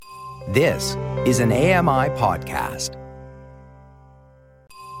This is an AMI podcast.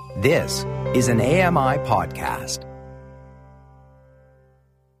 This is an AMI podcast.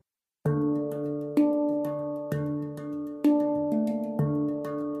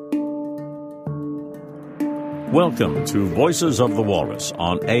 Welcome to Voices of the Walrus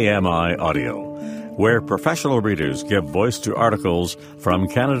on AMI Audio, where professional readers give voice to articles from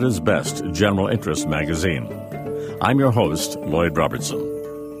Canada's best general interest magazine. I'm your host, Lloyd Robertson.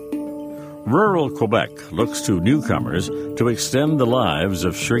 Rural Quebec looks to newcomers to extend the lives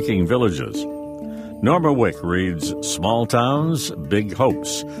of shrinking villages. Norma Wick reads Small Towns, Big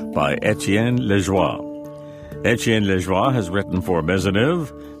Hopes by Etienne Lejoie. Etienne Lejoie has written for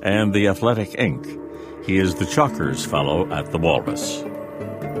Maisonneuve and The Athletic Inc. He is the Chalkers Fellow at the Walrus.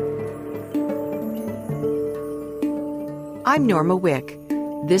 I'm Norma Wick.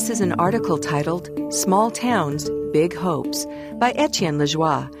 This is an article titled Small Towns, Big Hopes by Etienne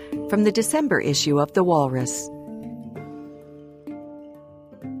Lejoie from the December issue of The Walrus.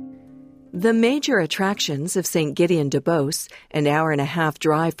 The major attractions of St. Gideon-de-Beauce, an hour-and-a-half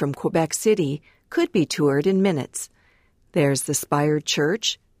drive from Quebec City, could be toured in minutes. There's the spired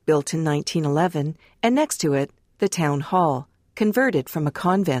church, built in 1911, and next to it, the town hall, converted from a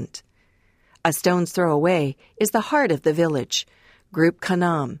convent. A stone's throw away is the heart of the village, Groupe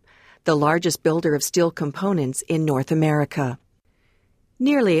Canam, the largest builder of steel components in North America.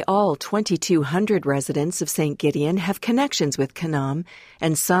 Nearly all 2,200 residents of St. Gideon have connections with Canam,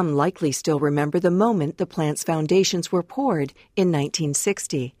 and some likely still remember the moment the plant's foundations were poured in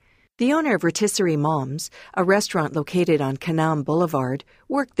 1960. The owner of Rotisserie Moms, a restaurant located on Canam Boulevard,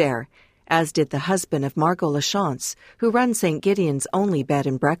 worked there, as did the husband of Margot Lachance, who runs St. Gideon's only bed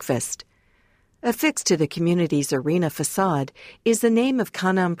and breakfast. Affixed to the community's arena facade is the name of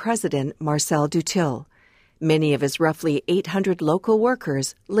Canam president Marcel Dutil. Many of his roughly 800 local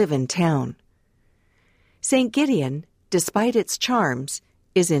workers live in town. St. Gideon, despite its charms,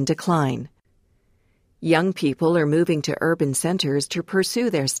 is in decline. Young people are moving to urban centers to pursue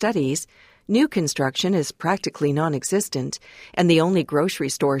their studies, new construction is practically non-existent, and the only grocery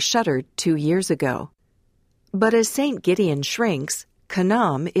store shuttered 2 years ago. But as St. Gideon shrinks,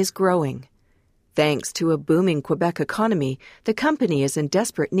 Canam is growing. Thanks to a booming Quebec economy, the company is in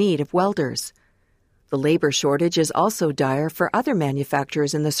desperate need of welders. The labor shortage is also dire for other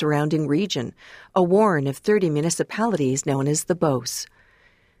manufacturers in the surrounding region, a warren of 30 municipalities known as the Beauce.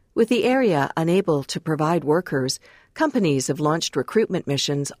 With the area unable to provide workers, companies have launched recruitment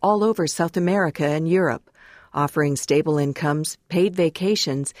missions all over South America and Europe, offering stable incomes, paid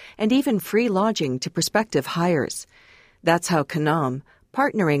vacations, and even free lodging to prospective hires. That's how Canam,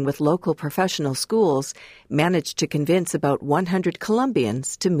 partnering with local professional schools, managed to convince about 100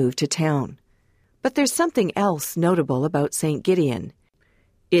 Colombians to move to town. But there's something else notable about St. Gideon.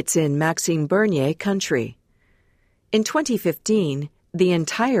 It's in Maxime Bernier country. In 2015, the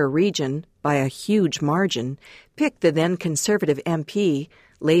entire region, by a huge margin, picked the then Conservative MP,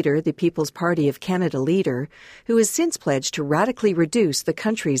 later the People's Party of Canada leader, who has since pledged to radically reduce the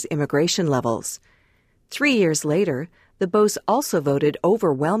country's immigration levels. 3 years later, the Beauce also voted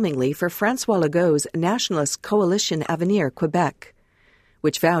overwhelmingly for François Legault's nationalist coalition Avenir Quebec,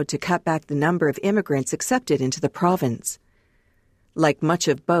 which vowed to cut back the number of immigrants accepted into the province. Like much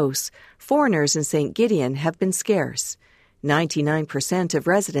of Beauce, foreigners in St. Gideon have been scarce. 99% of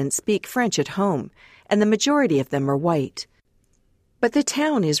residents speak French at home, and the majority of them are white. But the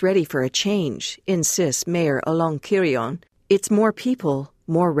town is ready for a change, insists Mayor Alain Quirion. It's more people,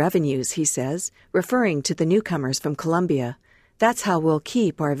 more revenues, he says, referring to the newcomers from Colombia. That's how we'll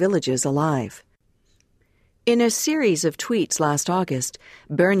keep our villages alive. In a series of tweets last August,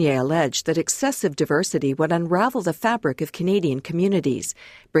 Bernier alleged that excessive diversity would unravel the fabric of Canadian communities,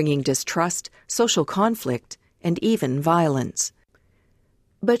 bringing distrust, social conflict, and even violence.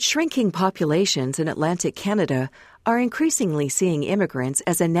 But shrinking populations in Atlantic Canada are increasingly seeing immigrants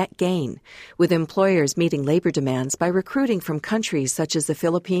as a net gain, with employers meeting labor demands by recruiting from countries such as the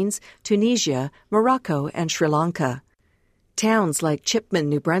Philippines, Tunisia, Morocco, and Sri Lanka. Towns like Chipman,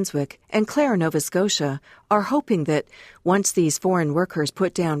 New Brunswick, and Clare, Nova Scotia, are hoping that, once these foreign workers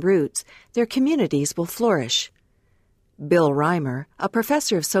put down roots, their communities will flourish. Bill Reimer, a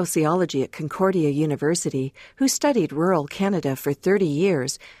professor of sociology at Concordia University who studied rural Canada for 30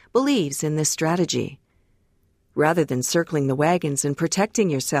 years, believes in this strategy. Rather than circling the wagons and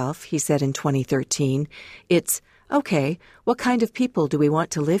protecting yourself, he said in 2013, it's, okay, what kind of people do we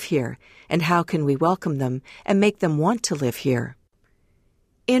want to live here, and how can we welcome them and make them want to live here?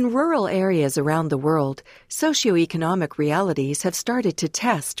 In rural areas around the world, socioeconomic realities have started to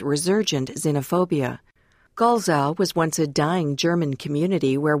test resurgent xenophobia. Golzau was once a dying German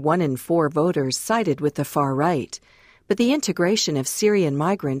community where 1 in 4 voters sided with the far right, but the integration of Syrian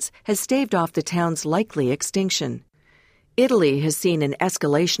migrants has staved off the town's likely extinction. Italy has seen an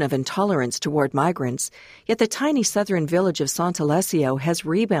escalation of intolerance toward migrants, yet the tiny southern village of Sant'Alessio has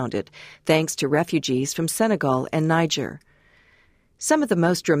rebounded thanks to refugees from Senegal and Niger. Some of the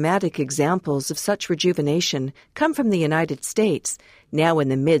most dramatic examples of such rejuvenation come from the United States, now in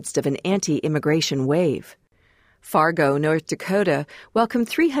the midst of an anti-immigration wave. Fargo, North Dakota, welcomed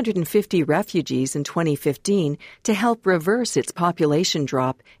 350 refugees in 2015 to help reverse its population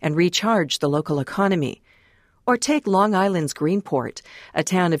drop and recharge the local economy. Or take Long Island's Greenport, a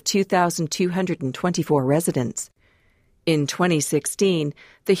town of 2,224 residents. In 2016,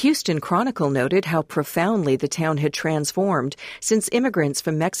 the Houston Chronicle noted how profoundly the town had transformed since immigrants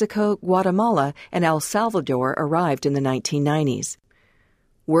from Mexico, Guatemala, and El Salvador arrived in the 1990s.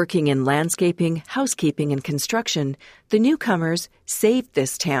 Working in landscaping, housekeeping, and construction, the newcomers saved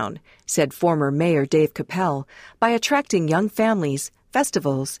this town, said former Mayor Dave Capel, by attracting young families,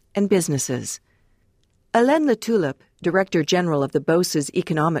 festivals, and businesses. Alain Latulip, Director General of the Beauce's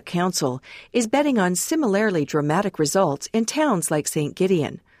Economic Council, is betting on similarly dramatic results in towns like St.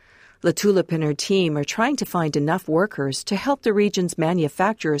 Gideon. Latulip and her team are trying to find enough workers to help the region's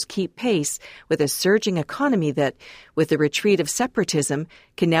manufacturers keep pace with a surging economy that, with the retreat of separatism,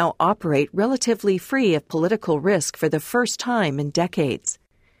 can now operate relatively free of political risk for the first time in decades.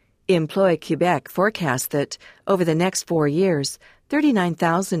 Employ Quebec forecasts that, over the next 4 years,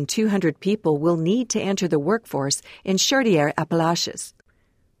 39,200 people will need to enter the workforce in Chaudière-Appalaches,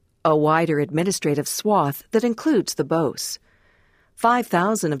 a wider administrative swath that includes the Beauce.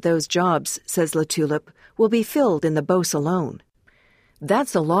 5,000 of those jobs, says Latulip, will be filled in the Beauce alone.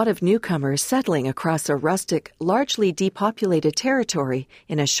 That's a lot of newcomers settling across a rustic, largely depopulated territory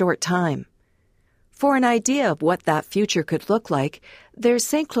in a short time. For an idea of what that future could look like, there's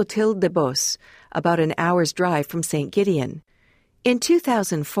Saint-Clotilde-de-Beauce, about an hour's drive from St. Gideon. In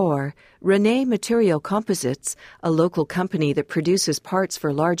 2004, René Material Composites, a local company that produces parts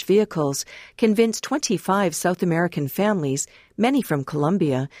for large vehicles, convinced 25 South American families, many from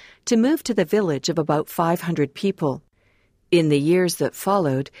Colombia, to move to the village of about 500 people. In the years that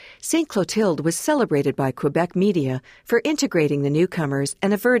followed, St. Clotilde was celebrated by Quebec media for integrating the newcomers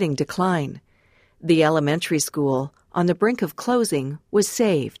and averting decline. The elementary school, on the brink of closing, was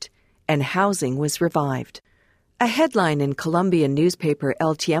saved, and housing was revived. A headline in Colombian newspaper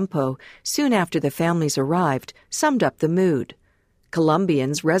El Tiempo, soon after the families arrived, summed up the mood.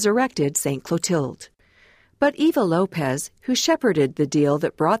 Colombians resurrected St. Clotilde. But Eva Lopez, who shepherded the deal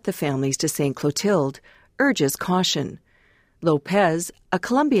that brought the families to St. Clotilde, urges caution. Lopez, a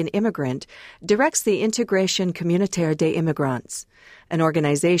Colombian immigrant, directs the Integration Communautaire des Immigrants, an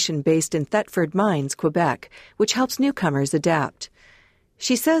organization based in Thetford Mines, Quebec, which helps newcomers adapt.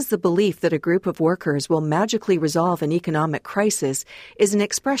 She says the belief that a group of workers will magically resolve an economic crisis is an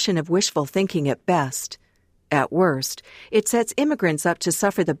expression of wishful thinking at best. At worst, it sets immigrants up to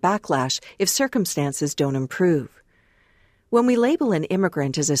suffer the backlash if circumstances don't improve. When we label an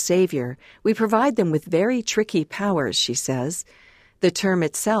immigrant as a savior, we provide them with very tricky powers, she says. The term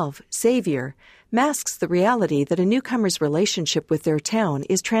itself, savior, masks the reality that a newcomer's relationship with their town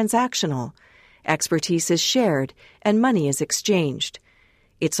is transactional. Expertise is shared, and money is exchanged.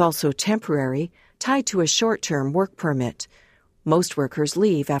 It's also temporary, tied to a short-term work permit. Most workers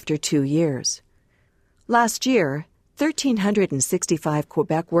leave after 2 years. Last year, 1,365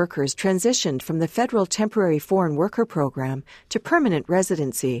 Quebec workers transitioned from the federal Temporary Foreign Worker Program to permanent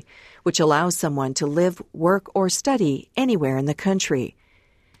residency, which allows someone to live, work, or study anywhere in the country.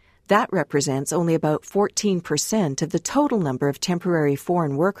 That represents only about 14% of the total number of temporary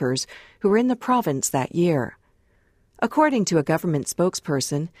foreign workers who were in the province that year. According to a government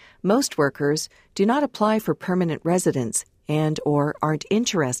spokesperson, most workers do not apply for permanent residence and/or aren't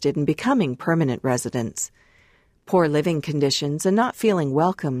interested in becoming permanent residents. Poor living conditions and not feeling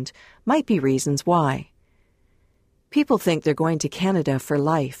welcomed might be reasons why. People think they're going to Canada for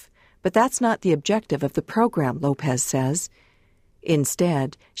life, but that's not the objective of the program, Lopez says.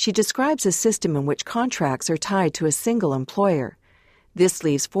 Instead, she describes a system in which contracts are tied to a single employer. This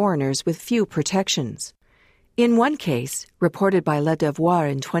leaves foreigners with few protections. In one case, reported by Le Devoir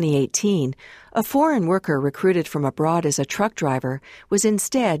in 2018, a foreign worker recruited from abroad as a truck driver was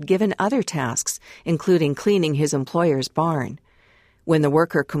instead given other tasks, including cleaning his employer's barn. When the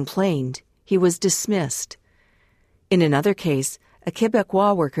worker complained, he was dismissed. In another case, a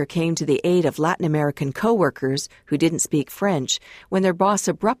Quebecois worker came to the aid of Latin American co-workers who didn't speak French when their boss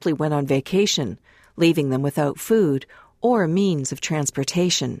abruptly went on vacation, leaving them without food or means of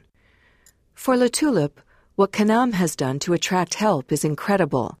transportation. For Latulip, What Kanam has done to attract help is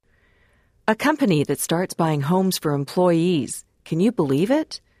incredible. A company that starts buying homes for employees. Can you believe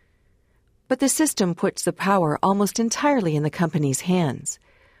it? But the system puts the power almost entirely in the company's hands.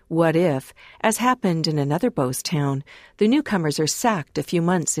 What if, as happened in another Beauce town, the newcomers are sacked a few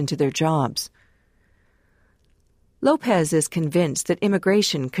months into their jobs? Lopez is convinced that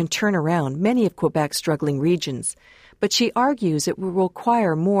immigration can turn around many of Quebec's struggling regions, but she argues it will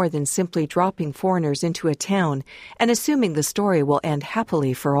require more than simply dropping foreigners into a town and assuming the story will end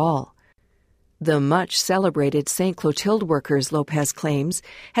happily for all. The much-celebrated St. Clotilde workers, Lopez claims,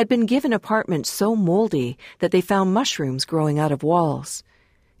 had been given apartments so moldy that they found mushrooms growing out of walls.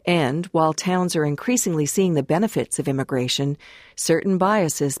 And while towns are increasingly seeing the benefits of immigration, certain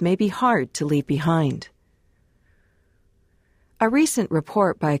biases may be hard to leave behind. A recent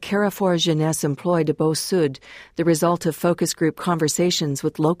report by Carrefour Jeunesse Emploi de Beauce-Sud, the result of focus group conversations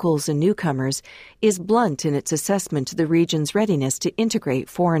with locals and newcomers, is blunt in its assessment of the region's readiness to integrate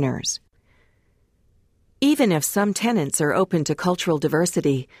foreigners. Even if some tenants are open to cultural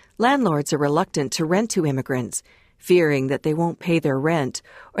diversity, landlords are reluctant to rent to immigrants, fearing that they won't pay their rent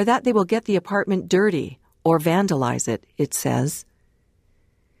or that they will get the apartment dirty or vandalize it, it says.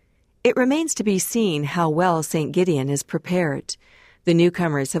 It remains to be seen how well St. Gideon is prepared. The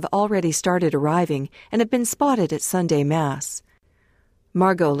newcomers have already started arriving and have been spotted at Sunday Mass.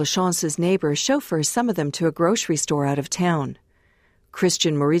 Margot Lachance's neighbor chauffeurs some of them to a grocery store out of town.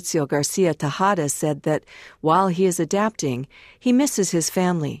 Christian Mauricio Garcia Tejada said that while he is adapting, he misses his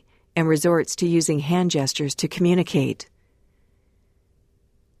family and resorts to using hand gestures to communicate.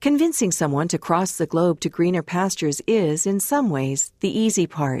 Convincing someone to cross the globe to greener pastures is, in some ways, the easy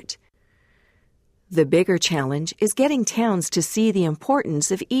part. The bigger challenge is getting towns to see the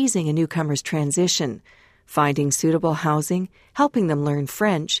importance of easing a newcomer's transition, finding suitable housing, helping them learn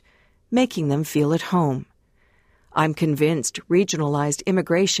French, making them feel at home. I'm convinced regionalized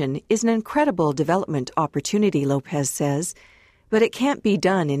immigration is an incredible development opportunity, Lopez says, but it can't be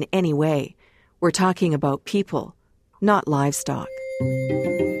done in any way. We're talking about people, not livestock.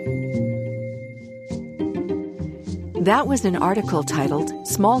 That was an article titled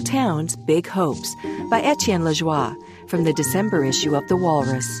Small Towns, Big Hopes by Etienne Lajoie from the December issue of The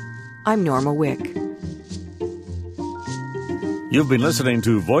Walrus. I'm Norma Wick. You've been listening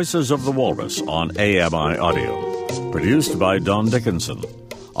to Voices of the Walrus on AMI Audio. Produced by Don Dickinson.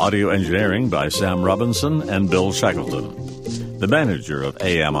 Audio engineering by Sam Robinson and Bill Shackleton. The manager of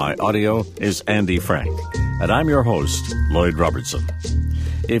AMI Audio is Andy Frank. And I'm your host, Lloyd Robertson.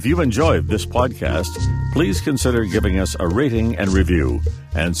 If you enjoyed this podcast, please consider giving us a rating and review,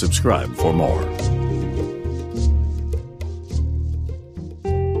 and subscribe for more.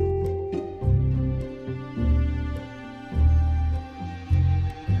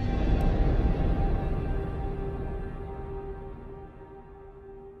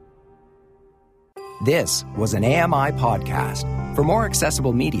 This was an AMI podcast. For more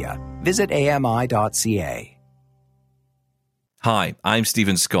accessible media, visit ami.ca. Hi, I'm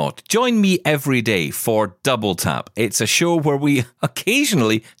Stephen Scott. Join me every day for Double Tap. It's a show where we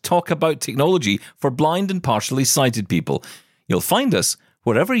occasionally talk about technology for blind and partially sighted people. You'll find us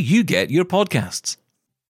wherever you get your podcasts.